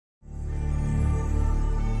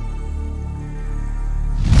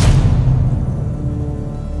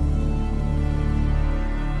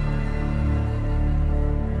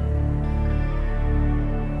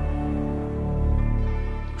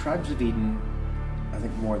Tribes of Eden, I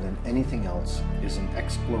think more than anything else, is an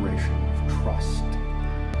exploration of trust.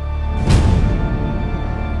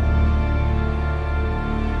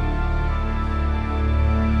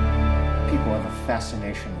 People have a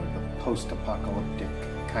fascination with the post-apocalyptic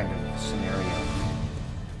kind of scenario.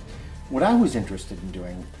 What I was interested in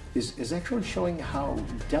doing is actually showing how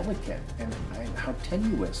delicate and how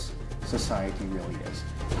tenuous society really is.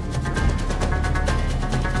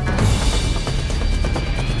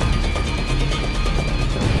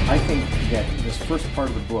 I think that this first part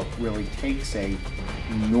of the book really takes a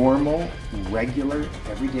normal, regular,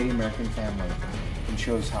 everyday American family and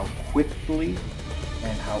shows how quickly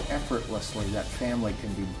and how effortlessly that family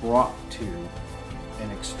can be brought to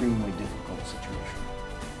an extremely difficult situation.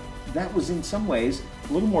 That was in some ways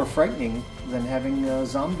a little more frightening than having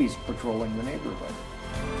zombies patrolling the neighborhood.